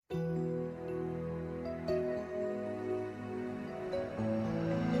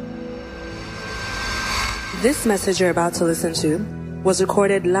This message you're about to listen to was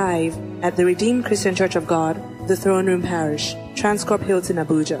recorded live at the Redeemed Christian Church of God, the Throne Room Parish, Transcorp Hilton,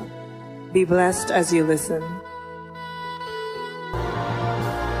 Abuja. Be blessed as you listen.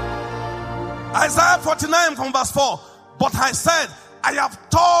 Isaiah 49 from verse 4. But I said, I have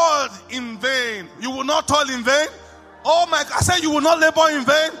toiled in vain. You will not toil in vain? Oh my God. I said, you will not labor in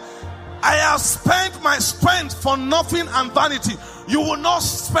vain? I have spent my strength for nothing and vanity. You will not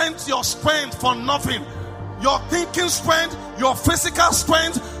spend your strength for nothing. Your thinking strength, your physical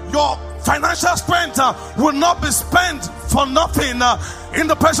strength, your financial strength will not be spent for nothing in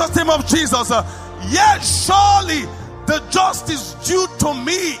the precious name of Jesus. Yet surely the justice due to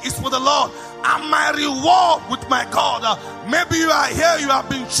me is for the Lord, and my reward with my God. Maybe you are here, you have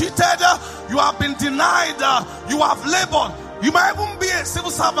been cheated, you have been denied, you have labored. You might even be a civil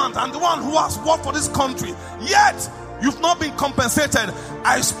servant and the one who has worked for this country, yet you've not been compensated.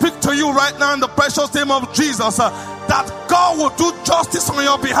 I speak to you right now in the precious name of Jesus that God will do justice on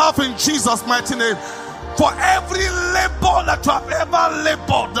your behalf in Jesus' mighty name. For every labor that you have ever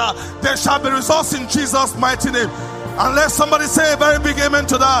labored, there shall be results in Jesus' mighty name. And let somebody say a very big amen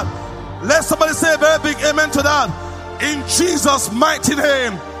to that. Let somebody say a very big amen to that. In Jesus' mighty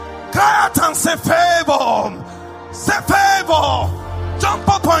name. Cry out and say favor. Say favor. Jump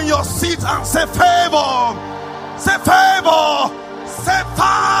up on your seat and say favor. Say favor. Say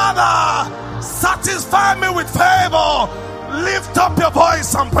Father, satisfy me with favor. Lift up your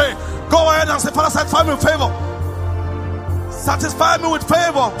voice and pray. Go ahead and say, Father, satisfy me with favor. Satisfy me with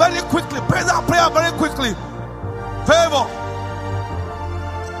favor. Very quickly. Pray that prayer very quickly. Favor.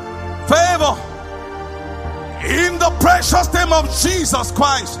 Favor. In the precious name of Jesus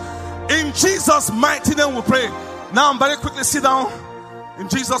Christ. In Jesus' mighty name we pray. Now very quickly sit down. In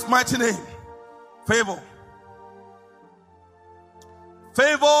Jesus' mighty name. Favor.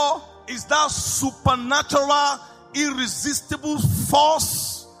 Favor is that supernatural, irresistible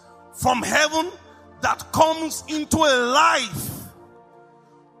force from heaven that comes into a life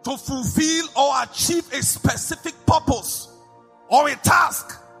to fulfill or achieve a specific purpose or a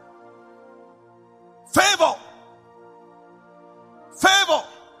task. Favor. Favor.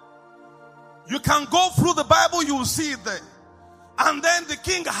 You can go through the Bible, you will see it there. And then the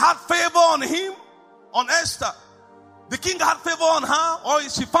king had favor on him, on Esther. The king had favor on her, or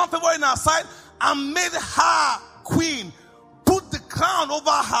she found favor in her sight, and made her queen. Put the crown over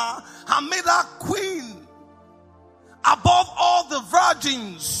her and made her queen above all the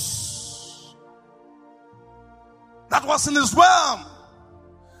virgins that was in his realm.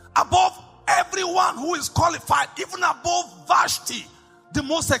 Above everyone who is qualified, even above Vashti, the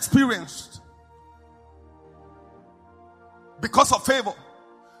most experienced. Because of favor.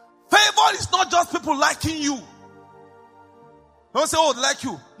 Favor is not just people liking you. Don't say, oh, they like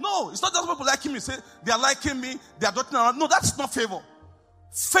you. No, it's not just people liking me. Say, they are liking me, they are dotting around. No, that's not favor.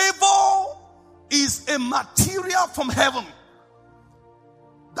 Favor is a material from heaven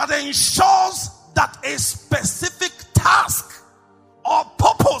that ensures that a specific task or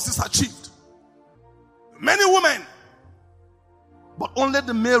purpose is achieved. Many women, but only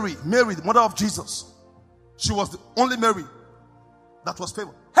the Mary, the mother of Jesus, she was the only Mary that was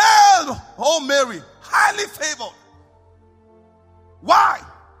favored. Hail, oh Mary, highly favored. Why?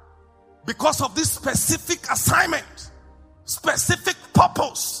 Because of this specific assignment, specific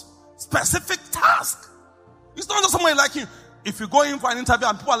purpose, specific task. It's not just someone liking you. If you go in for an interview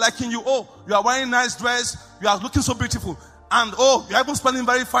and people are liking you, oh, you are wearing a nice dress, you are looking so beautiful, and oh, you are even spelling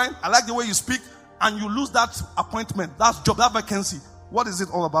very fine, I like the way you speak, and you lose that appointment, that job, that vacancy. What is it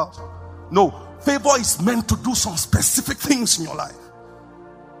all about? No, favor is meant to do some specific things in your life.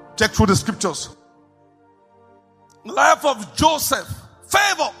 Check through the scriptures. Life of Joseph,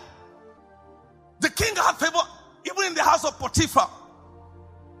 favor. The king had favor even in the house of Potiphar.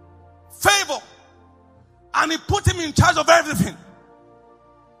 Favor. And he put him in charge of everything.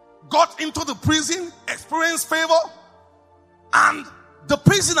 Got into the prison, experienced favor. And the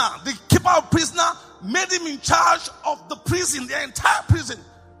prisoner, the keeper of prisoner, made him in charge of the prison, the entire prison.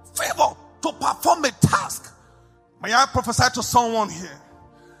 Favor to perform a task. May I prophesy to someone here?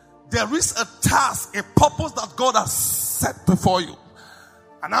 There is a task, a purpose that God has set before you.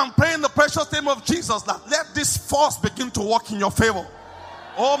 And I'm praying in the precious name of Jesus that let this force begin to work in your favor.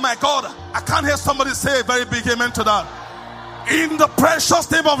 Oh my God, I can't hear somebody say a very big amen to that. In the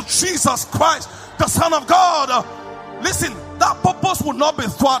precious name of Jesus Christ, the Son of God. Listen, that purpose will not be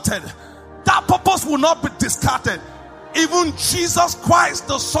thwarted. That purpose will not be discarded. Even Jesus Christ,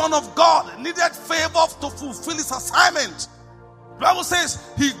 the Son of God, needed favor to fulfill his assignment. The Bible says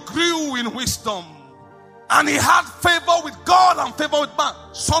he grew in wisdom and he had favor with God and favor with man.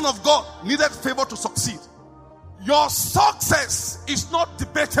 Son of God needed favor to succeed. Your success is not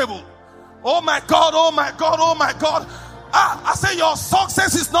debatable. Oh my God, oh my God, oh my God. I say your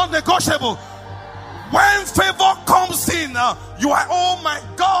success is not negotiable. When favor comes in, you are, oh my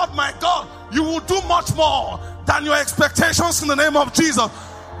God, you will do much more than your expectations in the name of Jesus.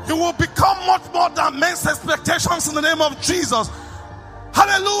 You will become much more than men's expectations in the name of Jesus.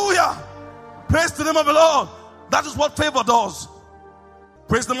 Hallelujah. Praise the name of the Lord. That is what favor does.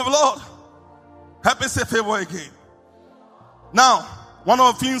 Praise the name of the Lord. Help me say favor again. Now, one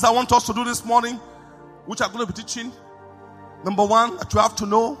of the things I want us to do this morning, which I'm going to be teaching, number one, that you have to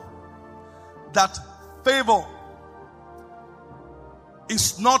know that favor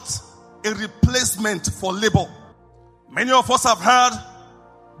is not a replacement for labor. Many of us have heard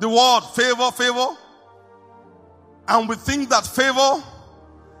the word favor, and we think that favor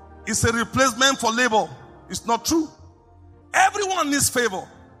is a replacement for labor. It's not true. Everyone needs favor.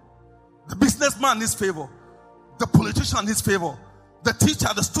 The businessman needs favor. The politician needs favor. The teacher,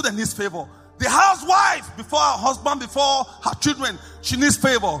 the student needs favor. The housewife, before her husband, before her children, she needs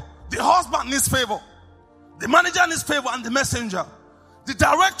favor. The husband needs favor. The manager needs favor, and the messenger. The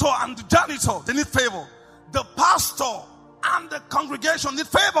director and the janitor, they need favor. The pastor and the congregation need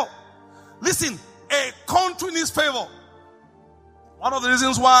favor. Listen, a country needs favor. One of the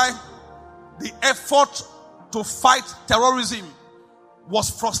reasons why the effort to fight terrorism was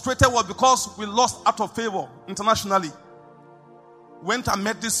frustrated was because we lost out of favor internationally. Went and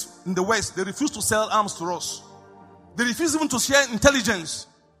met this in the West. They refused to sell arms to us. They refused even to share intelligence.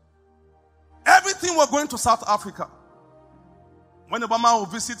 Everything was going to South Africa. When Obama would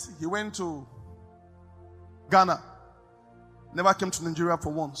visit, he went to Ghana. Never came to Nigeria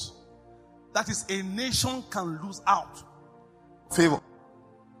for once. That is, a nation can lose out. Favor.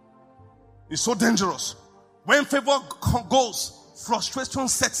 It's so dangerous. When favor goes, frustration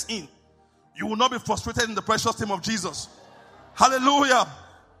sets in. You will not be frustrated in the precious name of Jesus. Hallelujah.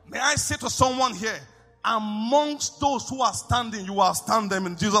 May I say to someone here, amongst those who are standing, you will stand them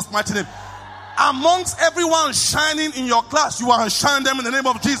in Jesus' mighty name. Amongst everyone shining in your class, you will shine them in the name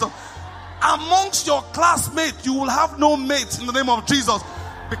of Jesus. Amongst your classmates, you will have no mate in the name of Jesus,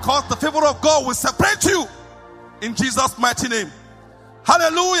 because the favor of God will separate you in Jesus' mighty name.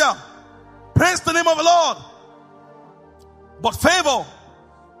 Hallelujah. Praise the name of the Lord. But favor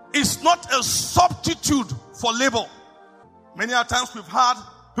is not a substitute for labor. Many a times we've heard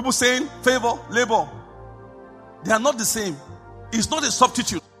people saying favor, labor. They are not the same. It's not a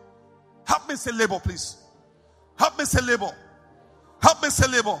substitute. Help me say labor, please. Help me say labor. Help me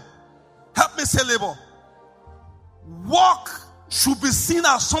say labor. Help me say labor. Work should be seen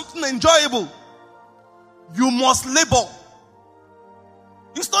as something enjoyable. You must labor.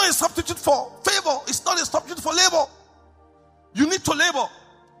 It's not a substitute for favor. It's not a substitute for labor. You need to labor.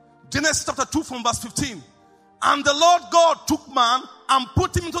 Genesis chapter 2 from verse 15. And the Lord God took man and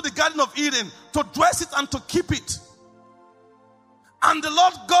put him into the garden of Eden to dress it and to keep it. And the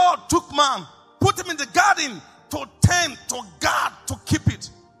Lord God took man, put him in the garden to tend, to guard, to keep it.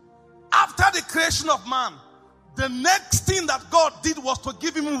 After the creation of man, the next thing that God did was to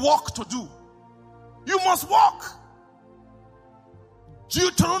give him work to do. You must work.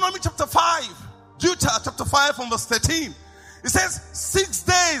 Deuteronomy chapter 5. Chapter 5 from verse 13. It says, 6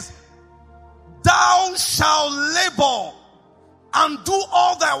 days thou shalt labor and do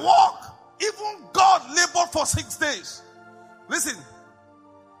all thy work. Even God labored for 6 days. Listen.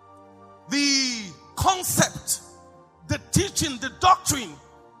 The concept, the teaching, the doctrine,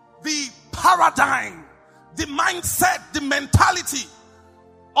 the paradigm, the mindset, the mentality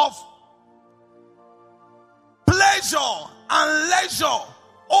of pleasure and leisure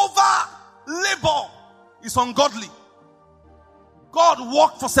over labor is ungodly. God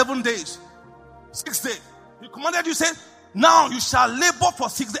worked for 7 days. 6 days. He commanded you, say, now you shall labor for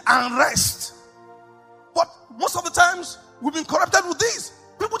 6 days and rest. But most of the times, we've been corrupted with this.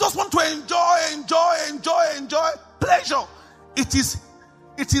 People just want to enjoy pleasure. It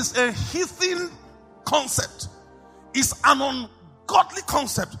is a heathen concept. It's an ungodly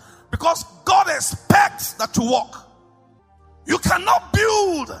concept, because God expects that you work. You cannot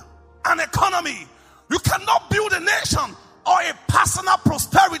build an economy. You cannot build a nation or a personal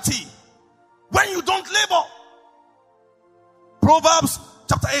prosperity when you don't labor. Proverbs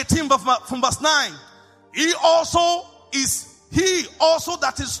chapter 18 from verse 9. He also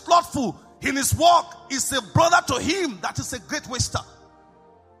that is slothful in his work is a brother to him that is a great waster.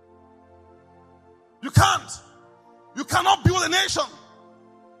 You cannot build a nation.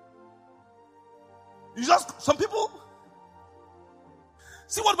 Some people,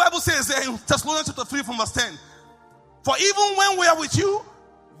 see what the Bible says there in Thessalonians chapter 3 from verse 10. For even when we are with you,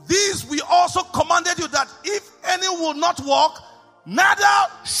 These we also commanded you, that if any will not walk,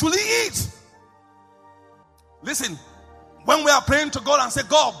 neither should he eat. Listen, when we are praying to God and say,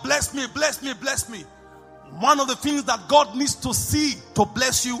 God, bless me, bless me, bless me, one of the things that God needs to see to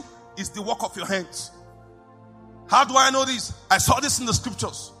bless you is the work of your hands. How do I know this? I saw this in the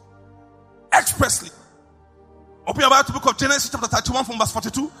scriptures expressly. Open your Bible to the book of Genesis chapter 31 from verse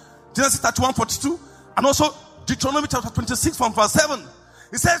 42, Genesis 31, 42, and also Deuteronomy chapter 26 from verse 7.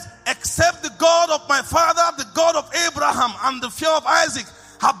 It says, except the God of my father, the God of Abraham and the fear of Isaac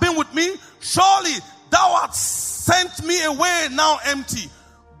have been with me, surely thou hast sent me away now empty.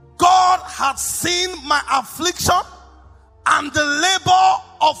 God hath seen my affliction and the labor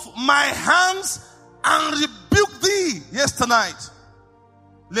of my hands and rebuked thee. Yes, tonight.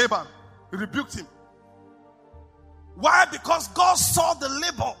 Laban rebuked him. Why? Because God saw the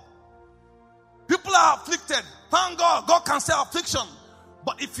labor. People are afflicted. Thank God. God can say affliction.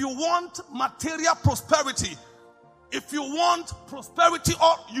 But if you want material prosperity, if you want prosperity,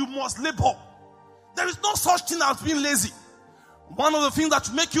 you must labor. There is no such thing as being lazy. One of the things that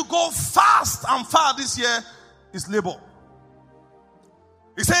will make you go fast and far this year is labor.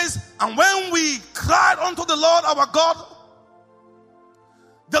 It says, and when we cried unto the Lord our God,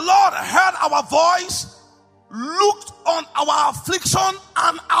 the Lord heard our voice, looked on our affliction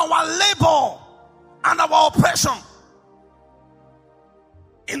and our labor and our oppression.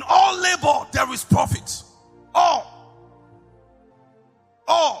 In all labor there is profit. All.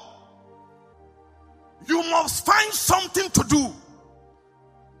 You must find something to do.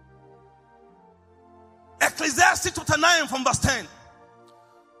 Ecclesiastes chapter 9 from verse 10.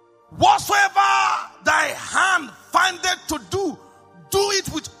 Whatsoever thy hand findeth to do, do it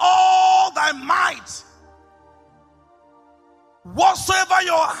with all thy might. Whatsoever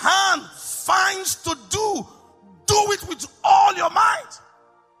your hand finds to do, do it with all your might.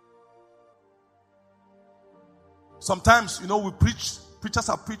 Sometimes, preachers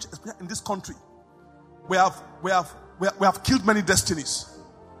have preached, especially in this country. We have killed many destinies.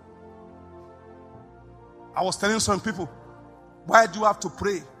 I was telling some people, why do you have to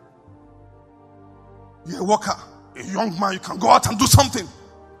pray? You're a worker, a young man, you can go out and do something.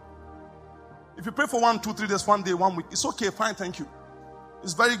 If you pray for 1, 2, 3 days, 1 day, 1 week, it's okay, fine, thank you.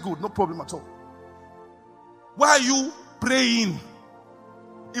 It's very good, no problem at all. Why are you praying?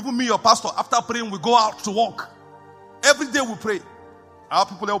 Even me, your pastor, after praying, we go out to work. Every day we pray. I have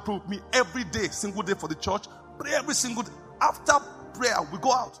people that will pray with me every day, single day for the church. Pray every single day. After prayer, we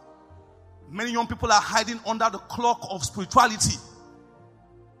go out. Many young people are hiding under the cloak of spirituality.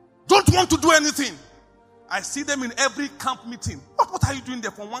 Don't want to do anything. I see them in every camp meeting. What are you doing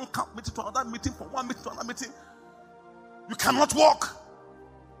there? From one camp meeting to another meeting, from one meeting to another meeting. You cannot walk.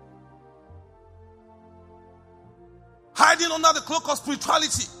 Hiding under the cloak of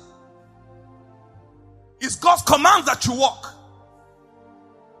spirituality. It's God's command that you walk.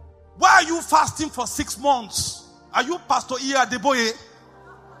 Why are you fasting for 6 months? Are you Pastor Iya Deboye?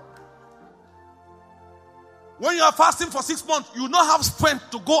 When you are fasting for 6 months, you don't have strength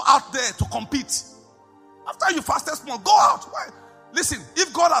to go out there to compete. After you fast 6 months, go out. Why? Listen,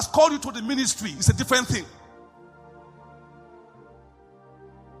 if God has called you to the ministry, it's a different thing.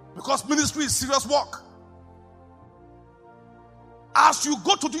 Because ministry is serious work. As you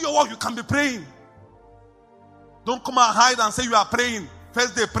go to do your work, you can be praying. Don't come and hide and say you are praying.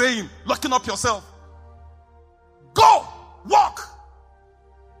 First day praying, locking up yourself. Go, walk.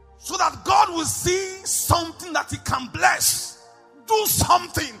 So that God will see something that He can bless. Do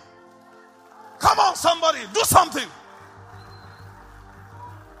something. Come on, somebody, do something.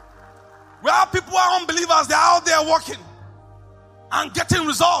 We have people who are unbelievers, they are out there working and getting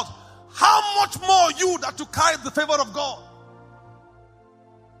results. How much more you that you carry the favor of God?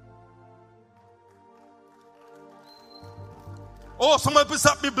 Oh, somebody please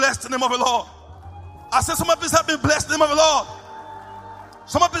help me bless the name of the Lord. I said, somebody please help me bless the name of the Lord.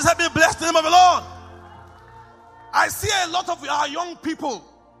 Somebody please help me bless the name of the Lord. I see a lot of our young people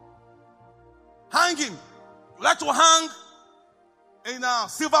hanging. You like to hang in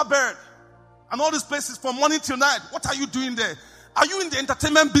Silverbird and all these places from morning till night. What are you doing there? Are you in the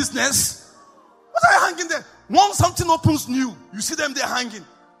entertainment business? What are you hanging there? Once something opens new, you see them there hanging.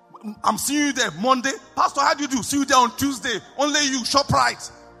 I'm seeing you there Monday. Pastor, how do you do? See you there on Tuesday. Only you, ShopRite.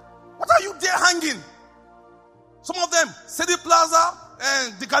 What are you there hanging? Some of them, City Plaza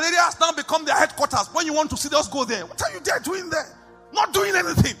and the Galleria has now become their headquarters. When you want to see, just go there. What are you there doing there? Not doing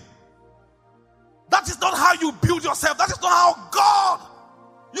anything. That is not how you build yourself. That is not how God.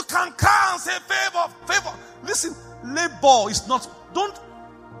 You can cry and say favor. Listen, labor is not, don't,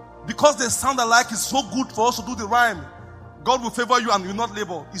 because they sound alike, it's so good for us to do the rhyme. God will favor you and you will not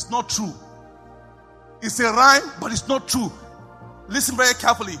labor. It's not true. It's a rhyme, but it's not true. Listen very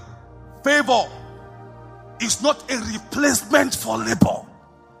carefully. Favor is not a replacement for labor.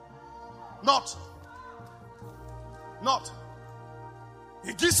 Not.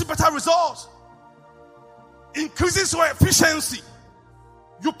 It gives you better results. Increases your efficiency.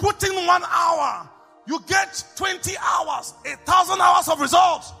 You put in 1 hour, you get 20 hours, 1,000 hours of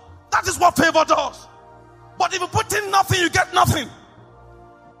results. That is what favor does. But if you put in nothing, you get nothing.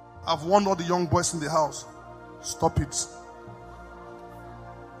 I've warned all the young boys in the house. Stop it.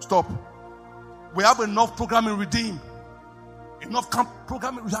 Stop. We have enough program in Redeem. Enough camp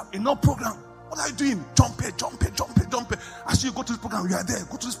programming. We have enough program. What are you doing? Jump here. As you go to this program, you are there.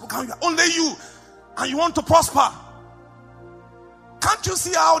 Go to this program, you are only you. And you want to prosper. Can't you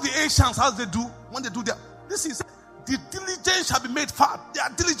see how the Asians, how they do when they do their... This is the diligent shall be made fat. They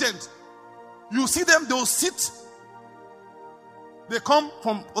are diligent. You see them, they will sit. They come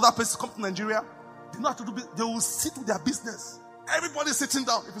from other places, come to Nigeria. They know how to do business. They will sit with their business. Everybody sitting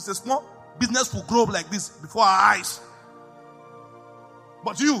down. If it's a small business, will grow up like this before our eyes.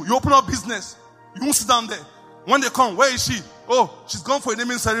 But you open up business. You won't sit down there. When they come, where is she? Oh, she's gone for a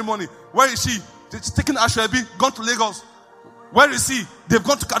naming ceremony. Where is she? She's taking Ashwebi, gone to Lagos. Where is he? They've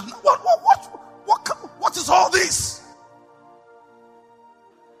gone to Kaduna. What is all this?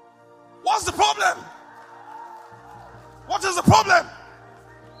 What's the problem? What is the problem?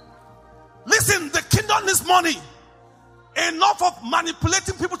 Listen, the kingdom needs money. Enough of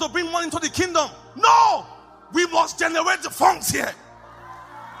manipulating people to bring money into the kingdom. No! We must generate the funds here.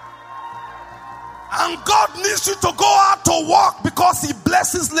 And God needs you to go out to work because He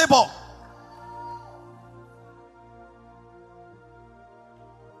blesses labor.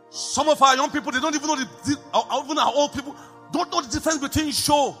 Some of our young people, they don't even know even our old people don't know the difference between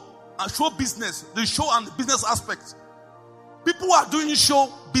show and show business. The show and the business aspect. People who are doing show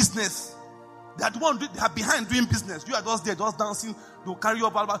business, they are the one they are behind doing business. You are just there, just dancing. They'll carry you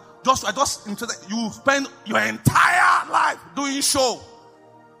up. You spend your entire life doing show.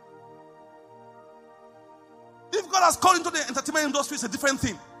 If God has called into the entertainment industry, it's a different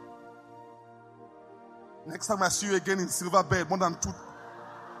thing. Next time I see you again in silver bed, more than 2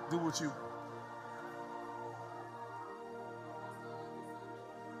 deal with you.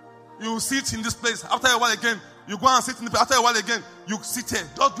 You sit in this place. After a while again, you go and sit in the place. After a while again, you sit here,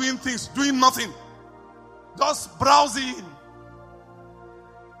 just doing things, doing nothing. Just browsing.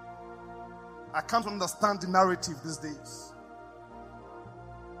 I can't understand the narrative these days.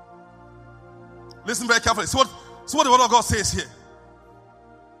 Listen very carefully. See what the word of God says here.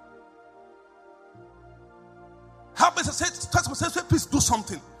 Help me to say, please do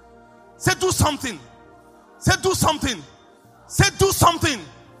something. Say, do something. Say, do something. Say, do something.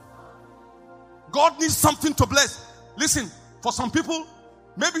 God needs something to bless. Listen, for some people,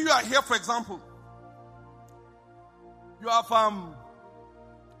 maybe you are here, for example.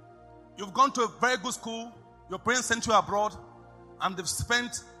 You've gone to a very good school. Your parents sent you abroad, and they've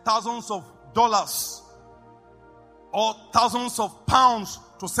spent thousands of dollars or thousands of pounds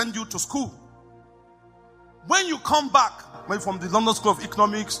to send you to school. When you come back, maybe from the London School of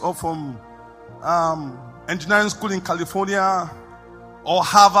Economics or from engineering school in California or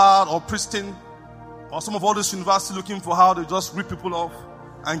Harvard or Princeton or some of all these universities looking for how they just rip people off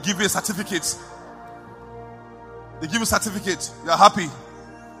and give you a certificate. They give you a certificate. You're happy.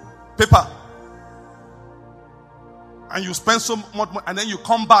 Paper. And you spend so much money, and then you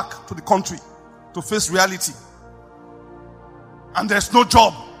come back to the country to face reality. And there's no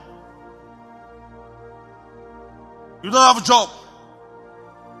job. You don't have a job.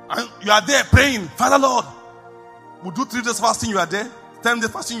 And you are there praying, Father Lord, we'll do 3 days fasting, you are there. 10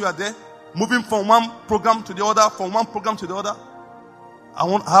 days fasting, you are there. Moving from one program to the other, from one program to the other. I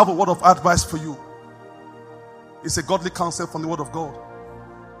have a word of advice for you. It's a godly counsel from the word of God.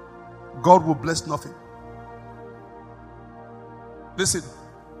 God will bless nothing. Listen,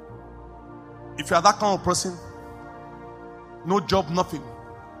 if you are that kind of person, no job, nothing,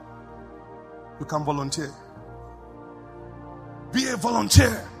 you can volunteer. Be a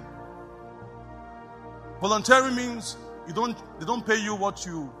volunteer. Volunteering means they don't pay you what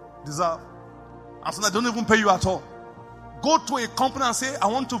you deserve. And so they don't even pay you at all. Go to a company and say, I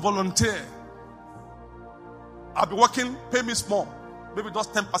want to volunteer. I'll be working, pay me small. Maybe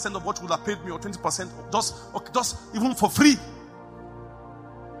just 10% of what you would have paid me, or 20%, just even for free.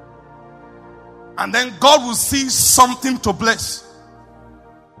 And then God will see something to bless.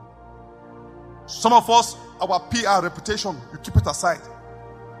 Some of us, our PR reputation, you keep it aside.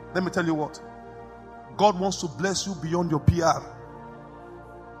 Let me tell you what. God wants to bless you beyond your PR.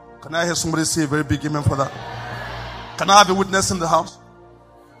 Can I hear somebody say a very big amen for that? Can I have a witness in the house?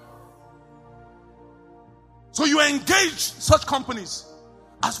 So you engage such companies.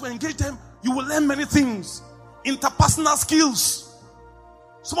 As we engage them, you will learn many things. Interpersonal skills.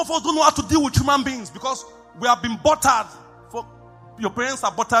 Some of us don't know how to deal with human beings because we have been buttered. Your parents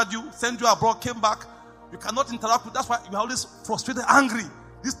have buttered you, sent you abroad, came back. You cannot interact with. That's why you are always frustrated, angry.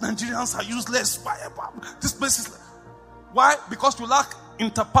 These Nigerians are useless. This place is. Why? Because you lack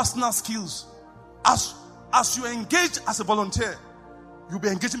interpersonal skills. As you engage as a volunteer, you'll be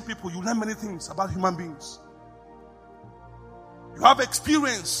engaging people. You learn many things about human beings. You have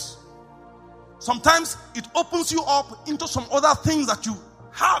experience. Sometimes it opens you up into some other things that you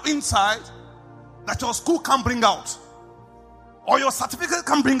have inside that your school can't bring out. Or your certificate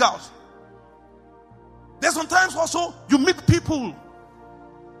can bring out. There's sometimes also you meet people.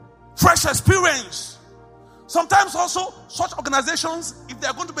 Fresh experience. Sometimes also such organizations, if they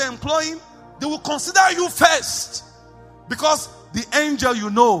are going to be employing, they will consider you first. Because the angel you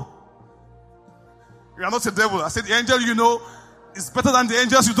know. You are not a devil. I said the angel you know is better than the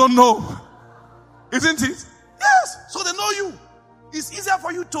angels you don't know. Isn't it? Yes. So they know you. It's easier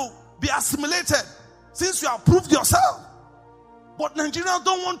for you to be assimilated since you have proved yourself. But Nigerians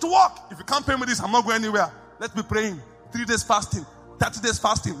don't want to work. If you can't pay me this, I'm not going anywhere. Let's be praying. 3 days fasting. 30 days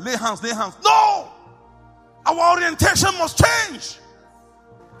fasting. Lay hands, lay hands. No! Our orientation must change.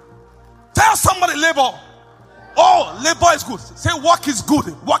 Tell somebody labor. Oh, labor is good. Say work is good.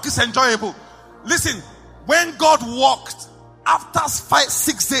 Work is enjoyable. Listen, when God walked, after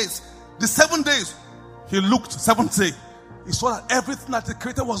 6 days, the 7 days, he looked, 7th day. He saw that everything that he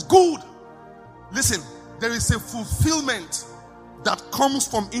created was good. Listen, there is a fulfillment that comes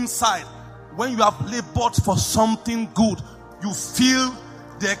from inside. When you have labored for something good, you feel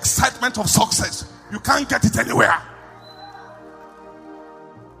the excitement of success. You can't get it anywhere.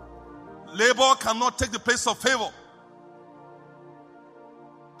 Labor cannot take the place of favor.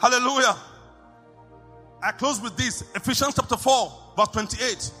 Hallelujah. I close with this. Ephesians chapter 4, verse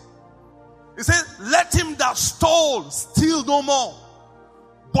 28. It says, let him that stole steal no more,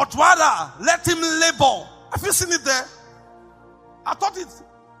 but rather let him labor. Have you seen it there? I thought it's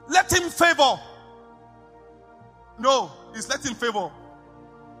let him favor. No, it's let him favor.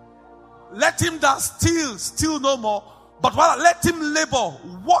 Let him that steal no more, but rather let him labor,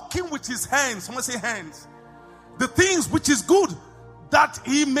 working with his hands. Someone say hands. The things which is good, that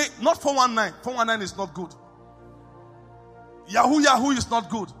he may, not 419. 419 is not good. Yahoo is not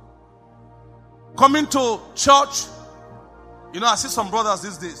good. Coming to church, I see some brothers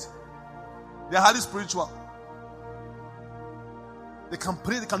these days. They are highly spiritual. They can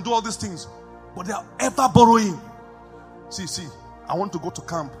pray, they can do all these things, but they are ever borrowing. See, I want to go to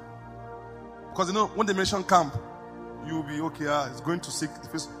camp. Because when they mention camp, you'll be okay, it's going to sick.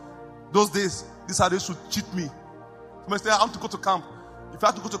 Those days, these are days to cheat me. You must say, I want to go to camp. If you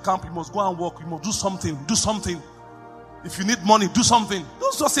have to go to camp, you must go and work. You must do something. If you need money, do something.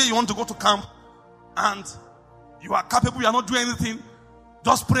 Don't just say you want to go to camp and you are capable, you are not doing anything.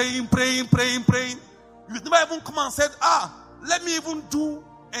 Just praying. You never even come and said, let me even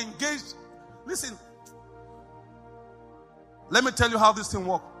engage. Listen, let me tell you how this thing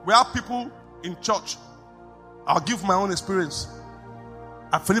works. We have people in church. I'll give my own experience.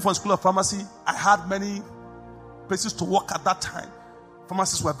 I finished from School of Pharmacy. I had many places to work at that time.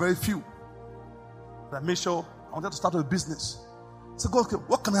 Pharmacists were very few. But I made sure I wanted to start a business. So God, okay,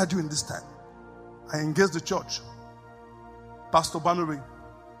 what can I do in this time? I engaged the church. Pastor Banuri,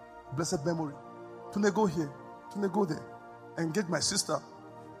 blessed memory. Tune go here, tune go there. Engage my sister.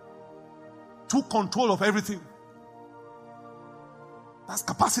 Took control of everything. That's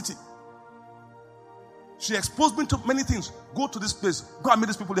capacity. She exposed me to many things. Go to this place. Go and meet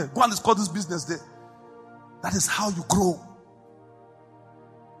these people there. Go and discuss this business there. That is how you grow.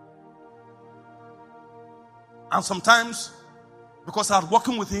 And sometimes, because I'm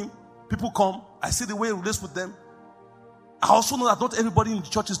working with him, people come. I see the way he relates with them. I also know that not everybody in the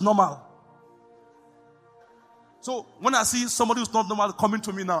church is normal. So when I see somebody who's not normal coming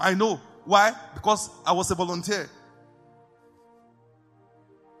to me now, I know. Why? Because I was a volunteer.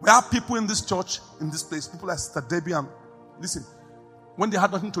 We have people in this church, in this place, people like Sister Debbie, and listen, when they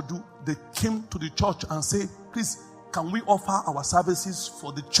had nothing to do, they came to the church and say, please, can we offer our services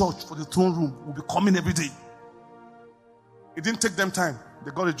for the church, for the throne room? We'll be coming every day. It didn't take them time.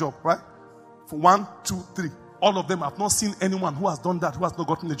 They got a job, right? For 1, 2, 3. All of them, I've not seen anyone who has done that, who has not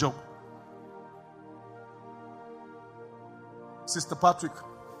gotten a job. Sister Patrick,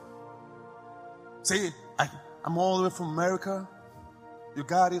 say, I'm all the way from America. You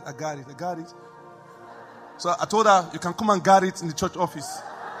got it, I got it. So I told her, you can come and guard it in the church office.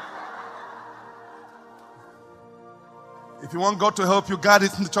 If you want God to help you, guard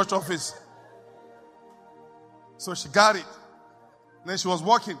it in the church office. So she got it. Then she was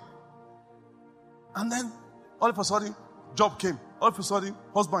working. And then, all of a sudden, job came. All of a sudden,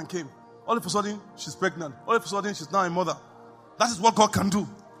 husband came. All of a sudden, she's pregnant. All of a sudden, she's now a mother. That is what God can do.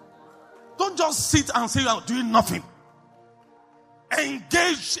 Don't just sit and say you are doing nothing.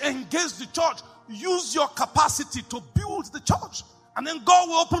 Engage the church. Use your capacity to build the church. And then God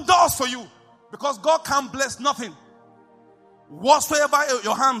will open doors for you. Because God can't bless nothing. Whatsoever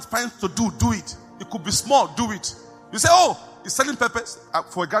your hand finds to do, do it. It could be small, do it. You say, oh, it's selling peppers.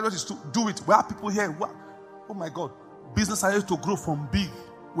 For a graduate, is to do it. Where are people here? What? Oh my God. Business are to grow from big.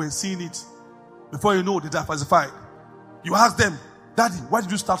 We're seeing it. Before you know, they diversified. You ask them, Daddy, where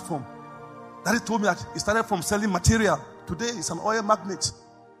did you start from? Daddy told me that he started from selling material. Today, it's an oil magnet.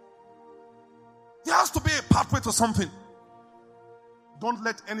 There has to be a pathway to something. Don't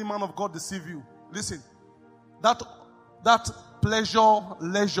let any man of God deceive you. Listen, that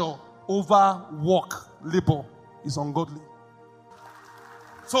leisure over work, labor is ungodly.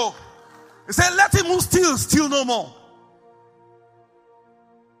 So, he said, let him who steal no more.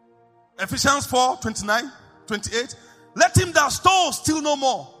 Ephesians 4:29-28. Let him that stole steal no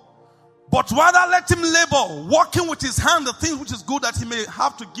more. But rather let him labor, working with his hand the thing which is good, that he may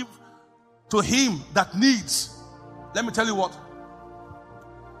have to give to him that needs. Let me tell you what.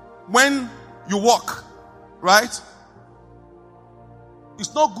 When you work, right?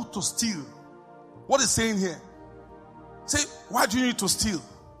 It's not good to steal. What is saying here? Say, why do you need to steal?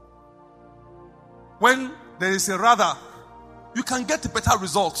 When there is a rather, you can get better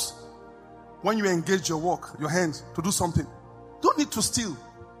results when you engage your work, your hands, to do something. Don't need to steal.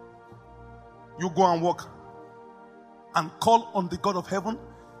 You go and work and call on the God of heaven.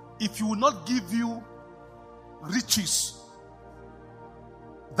 If he will not give you riches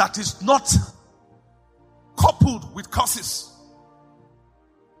that is not coupled with curses.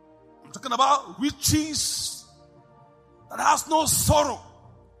 I'm talking about riches that has no sorrow.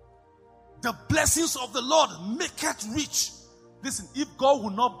 The blessings of the Lord make it rich. Listen, if God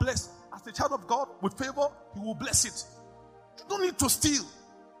will not bless, as a child of God with favor, he will bless it. You don't need to steal.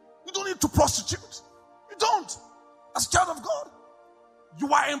 You don't need to prostitute. You don't. As a child of God,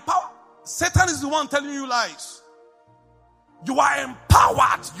 you are empowered. Satan is the one telling you lies. You are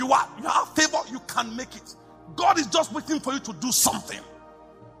empowered. You have favor. You can make it. God is just waiting for you to do something.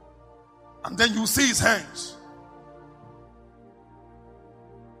 And then you see his hands.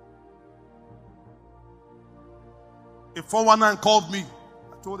 A 419 called me.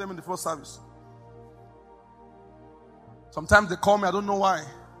 I told them in the first service. Sometimes they call me, I don't know why.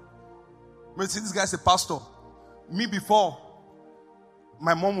 Maybe this guy's a pastor. Me before,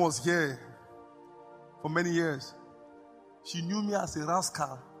 my mom was here for many years. She knew me as a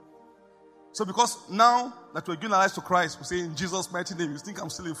rascal. So because now that we're giving our lives to Christ, we say in Jesus' mighty name, you think I'm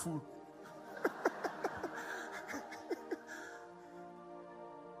still a fool.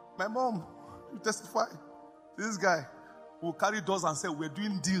 My mom, you testify. This guy will carry doors and say, we're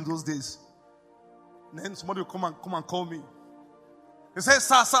doing deal those days. And then somebody will come and call me. He says,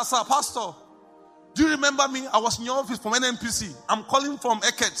 sir, pastor, do you remember me? I was in your office from NNPC. I'm calling from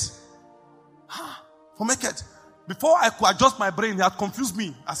Eket. From Eket. Before I could adjust my brain, he had confused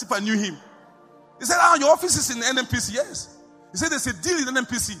me as if I knew him. He said, your office is in NNPC. Yes. He said, there's a deal in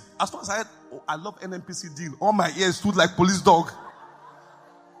NNPC. As far as I heard, I love NNPC deal. All my ears stood like police dog.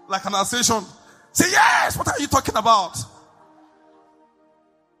 Like an assassin. Say, yes, what are you talking about?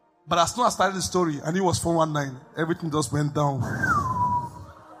 But as soon as I started the story, and it was 419, everything just went down.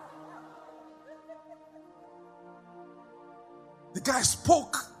 The guy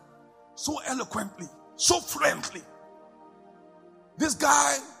spoke so eloquently, so fluently. This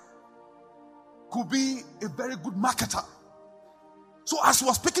guy could be a very good marketer. So as he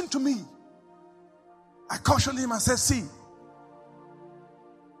was speaking to me, I cautioned him and said, see,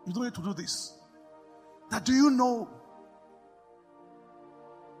 you don't need to do this. Now, do you know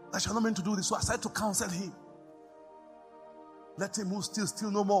that you're not meant to do this? So I started to counsel him. Let him who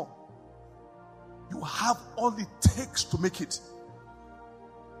steal no more. You have all it takes to make it.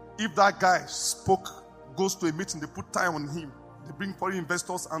 If that guy goes to a meeting, they put time on him, they bring foreign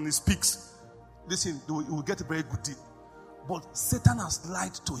investors and he speaks. Listen, he will get a very good deal. But Satan has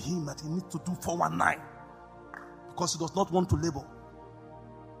lied to him that he needs to do 419 because he does not want to labor.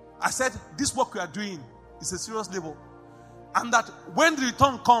 I said, this work we are doing is a serious labor. And that when the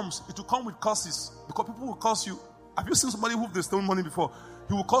return comes, it will come with curses. Because people will curse you. Have you seen somebody who they've stolen money before?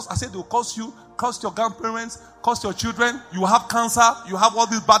 He will curse. I said they will curse you, curse your grandparents, curse your children. You have cancer. You have all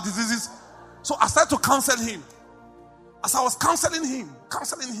these bad diseases. So I started to counsel him. As I was counseling him,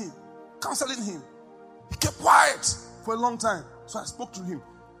 he kept quiet. for a long time. So I spoke to him,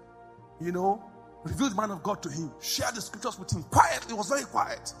 revealed the man of God to him, shared the scriptures with him quietly. It was very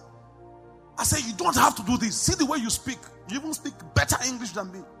quiet. I said, you don't have to do this. See the way you speak. You even speak better English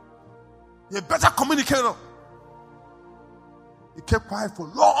than me. You're a better communicator. He kept quiet for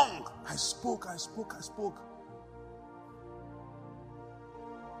long. I spoke. I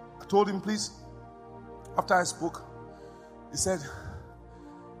told him, please. After I spoke, he said,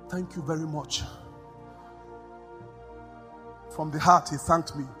 thank you very much. From the heart, he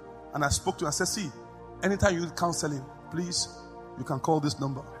thanked me. And I spoke to him. I said, see, anytime you need counseling, please, you can call this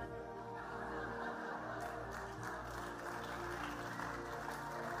number.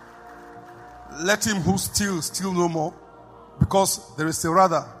 Let him who steals steal no more, because there is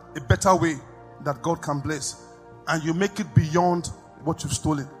a better way that God can bless, and you make it beyond what you've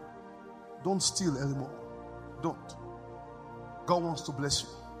stolen. Don't steal anymore. Don't. God wants to bless you.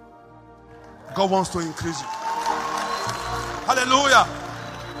 God wants to increase you. Hallelujah.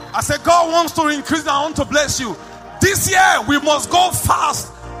 I said God wants to increase and I want to bless you. This year we must go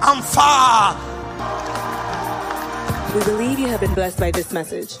fast and far. We believe you have been blessed by this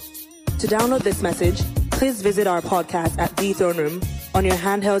message. To download this message, please visit our podcast at The Throne Room on your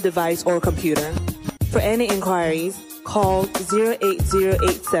handheld device or computer. For any inquiries, call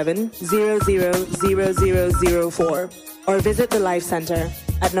 08087000004 or visit the Life Center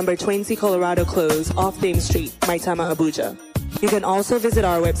at number 20 Colorado Close off Dame Street, Maitama, Abuja. You can also visit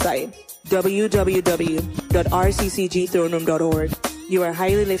our website, www.rccgthroneroom.org. You are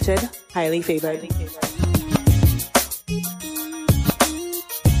highly lifted, highly favored.